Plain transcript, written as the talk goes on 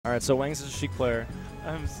All right, so Wangz is a Shiek player.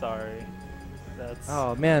 I'm sorry. That's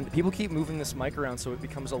Oh man, people keep moving this mic around so it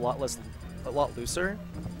becomes a lot looser,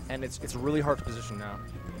 and it's really hard to position now.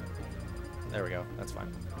 There we go. That's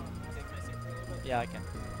fine. Yeah, I can.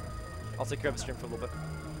 I'll take care of the stream for a little bit.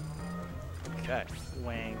 Okay.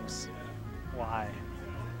 Wangz. Why?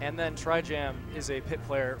 And then TriJam is a pit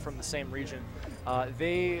player from the same region.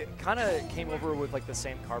 They kind of came over with like the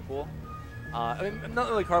same carpool. I mean, not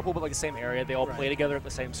really carpool, but like the same area. They all play together at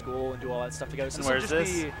the same school and do all that stuff together. So and where's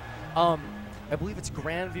this? I believe it's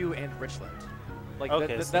Grandview and Richland. Like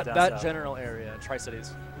okay, that general area,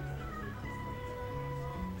 Tri-Cities.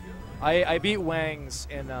 I beat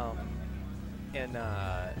Wangz in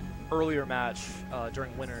earlier match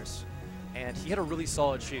during winners, and he had a really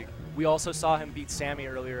solid Shiek. We also saw him beat Sammy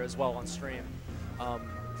earlier as well on stream.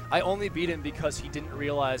 I only beat him because he didn't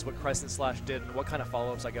realize what Crescent Slash did and what kind of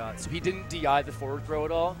follow-ups I got. So he didn't DI the forward throw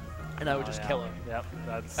at all, and I would just kill him. Yep,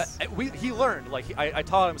 that's... he learned. Like I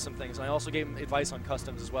taught him some things, and I also gave him advice on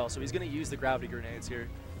customs as well. So he's going to use the gravity grenades here.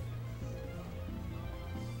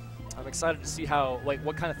 I'm excited to see how, like,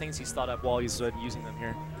 what kind of things he's thought up while he's using them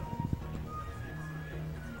here.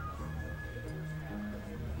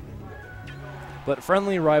 But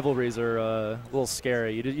friendly rivalries are a little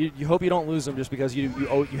scary. You hope you don't lose them just because you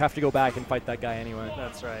have to go back and fight that guy anyway.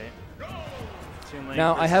 That's right.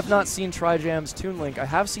 Now, I have not seen TriJam's Toon Link. I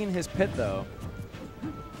have seen his pit, though.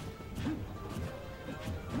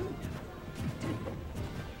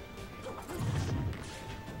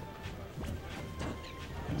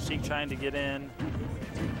 Shiek trying to get in.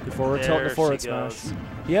 Good forward tilt and forward smash.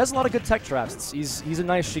 He has a lot of good tech traps. He's a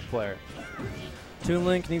nice Shiek player. Toon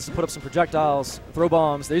Link needs to put up some projectiles, throw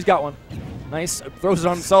bombs. There, he's got one. Nice. Throws it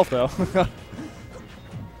on himself, though.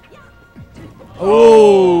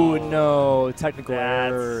 Oh, no. Technical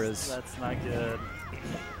errors. That's not good.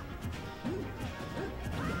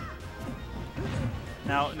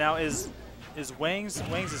 Now is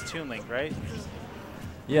Wangz is Toon Link, right?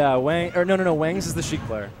 Yeah, no, Wangz is the Shiek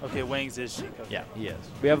player. Okay, Wangz is Shiek. Okay. Yeah, he is.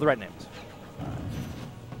 We have the right names.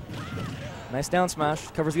 Nice down smash.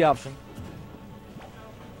 Covers the option.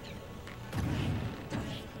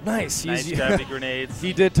 Nice. Nice gravity grenades.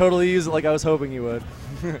 He did totally use it like I was hoping he would.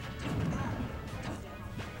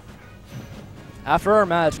 After our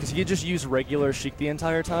match, because he had just used regular Shiek the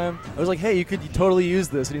entire time, I was like, hey, you could totally use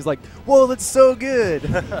this. And he's like, whoa, that's so good.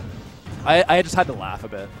 I just had to laugh a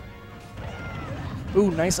bit. Ooh,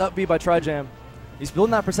 nice up B by TriJam. He's building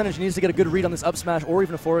that percentage. He needs to get a good read on this up smash or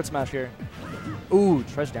even a forward smash here. Ooh,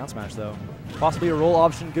 tries down smash, though. Possibly a roll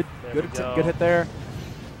option. Good hit there.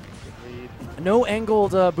 No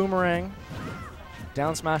angled boomerang.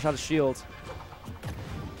 Down smash out of shield.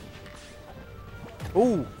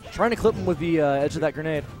 Ooh, trying to clip him with the edge of that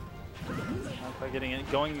grenade. Not quite getting it.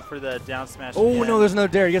 Going for the down smash. Oh, again. no, there's another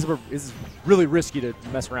dare. It's really risky to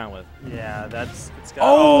mess around with. Yeah, it's got.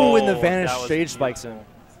 Oh, and the vanish stage spikes him.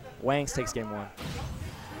 Wangz takes game 1.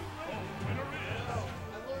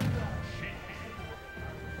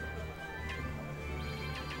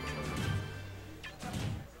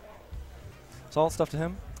 Solid stuff to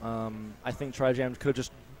him. I think TriJam could have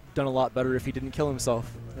just done a lot better if he didn't kill himself.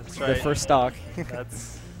 That's right. The first stock.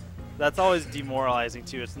 That's always demoralizing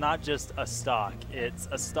too. It's not just a stock. It's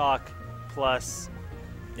a stock plus.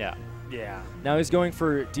 Yeah. Yeah. Now he's going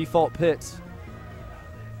for default pit.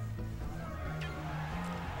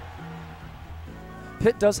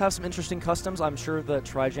 Pit does have some interesting customs. I'm sure that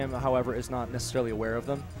TriJam, however, is not necessarily aware of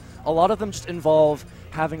them. A lot of them just involve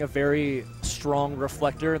having a very strong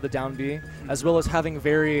reflector, the down B, as well as having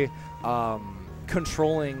very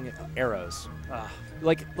controlling arrows.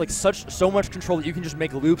 Like so much control that you can just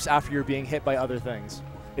make loops after you're being hit by other things.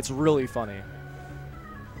 It's really funny.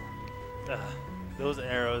 Those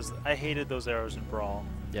arrows, I hated those arrows in Brawl.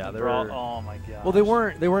 Yeah, they were. were. Oh my god. Well, they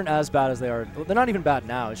weren't as bad as they are. They're not even bad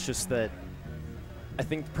now. It's just that I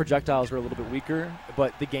think projectiles were a little bit weaker,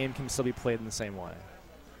 but the game can still be played in the same way.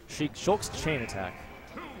 Shulk's chain attack.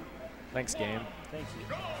 Thanks, game. Thank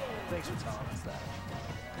you. Thanks for telling us that.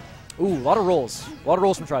 Ooh, a lot of rolls. A lot of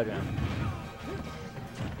rolls from TriJam.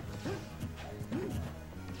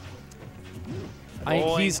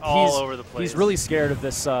 He's all over the place. He's really scared of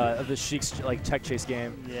this Shiek's like tech chase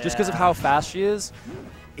game. Yeah. Just because of how fast she is,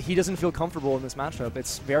 he doesn't feel comfortable in this matchup.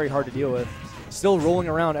 It's very hard to deal with. Still rolling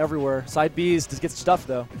around everywhere. Side B's just gets stuffed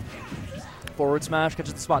though. Forward smash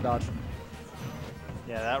catches the spot dodge.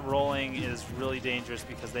 Yeah, that rolling is really dangerous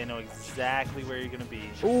because they know exactly where you're going to be.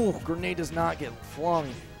 Ooh, grenade does not get flung.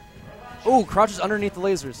 Ooh, crouches underneath the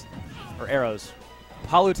lasers. Or arrows.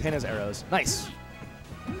 Palutena's arrows. Nice.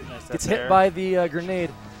 Nice Gets hit by the grenade.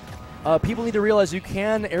 People need to realize you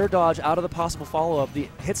can air dodge out of the possible follow-up. The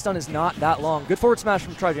hit stun is not that long. Good forward smash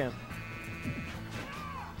from Trijam.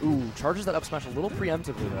 Ooh, charges that up smash a little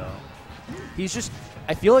preemptively, though. He's just...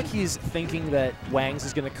 I feel like he's thinking that Wangz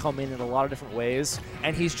is going to come in a lot of different ways,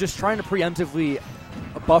 and he's just trying to preemptively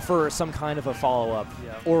buffer some kind of a follow-up,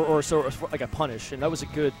 or sort of like a punish, and that was a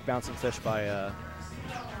good bouncing fish by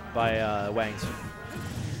Wangz.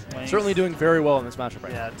 Certainly doing very well in this matchup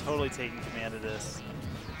right now. Yeah, totally taking command of this.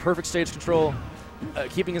 Perfect stage control,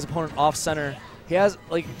 keeping his opponent off-center. He has,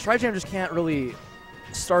 like, Trijam just can't really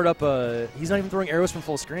start up a... He's not even throwing arrows from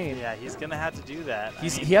full screen. Yeah, he's going to have to do that.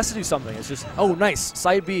 He has to do something. It's just... Oh, nice.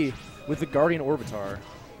 Side B with the Guardian Orbitar.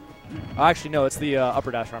 Actually, no, it's the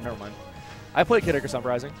upper dash arm. Never mind. I played Kid Icarus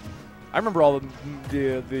Uprising. I remember all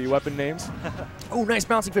the weapon names. Oh, nice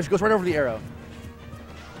bouncing fish. Goes right over the arrow.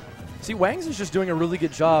 See, Wangz is just doing a really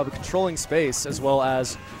good job of controlling space as well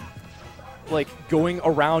as, like, going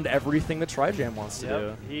around everything that Trijam wants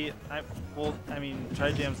to do. Well, I mean,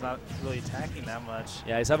 Trijam's not really attacking that much.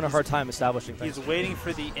 Yeah, he's having a hard time establishing things. He's waiting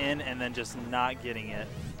for the in and then just not getting it.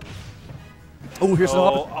 Oh, here's the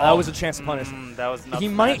up. That was a chance to punish. That was he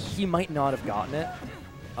might not have gotten it.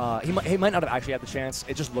 He might not have actually had the chance.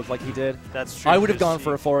 It just looked like he did. That's true. I would have gone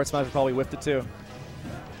for a forward smash and probably whiffed it too.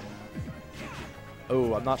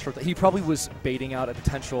 Oh, I'm not sure. He probably was baiting out a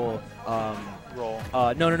potential roll.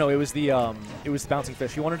 No. It was the bouncing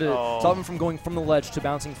fish. He wanted to stop him from going from the ledge to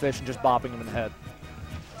bouncing fish and just bopping him in the head.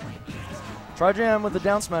 Trijam with the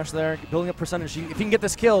down smash there, building up percentage. If he can get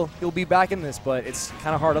this kill, he'll be back in this, but it's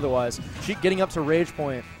kind of hard otherwise. Shiek getting up to rage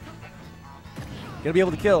point. Gonna be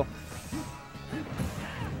able to kill.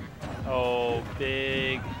 Oh,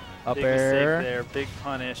 big up big air. Mistake there. Big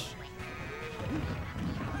punish.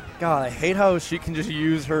 God, I hate how she can just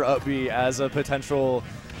use her up B as a potential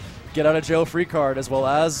get out of jail free card as well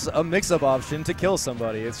as a mix-up option to kill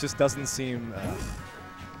somebody. It just doesn't seem.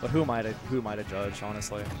 But who am I to judge,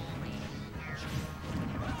 honestly?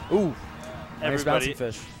 Ooh, nice bouncing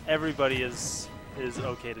fish. Everybody is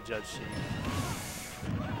okay to judge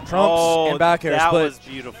Shiek. Trumps and back airs, that but was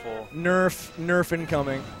beautiful. Nerf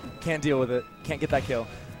incoming. Can't deal with it. Can't get that kill.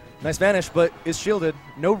 Nice vanish, but is shielded.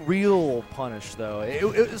 No real punish, though. It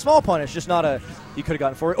was a small punish, just not a... He could have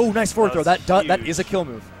gotten forward. Oh, nice forward throw. That is a kill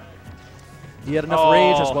move. He had enough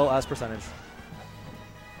rage as well as percentage.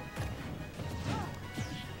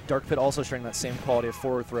 Dark Pit also sharing that same quality of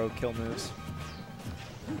forward throw kill moves.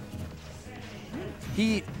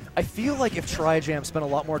 I feel like if Trijam spent a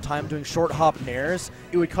lot more time doing short hop nairs,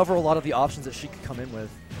 it would cover a lot of the options that she could come in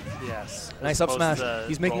with. Yes. Nice up smash.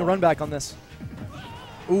 He's making a run back on this.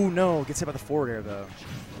 Ooh, no. Gets hit by the forward air, though.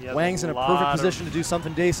 Wangz in a perfect position to do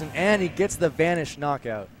something decent, and he gets the vanish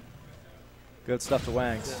knockout. Good stuff to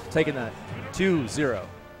Wangz. Taking that. 2-0.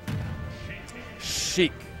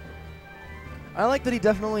 Shiek. I like that he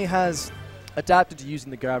definitely has adapted to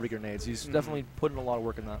using the gravity grenades. He's definitely putting a lot of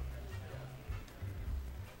work in that.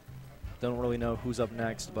 Don't really know who's up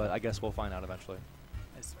next, but I guess we'll find out eventually.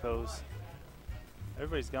 I suppose.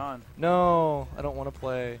 Everybody's gone. No, I don't want to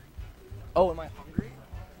play. Oh, am I hungry?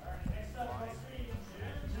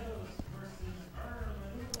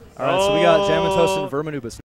 All right, so we got Jam and Toast and Verminubus.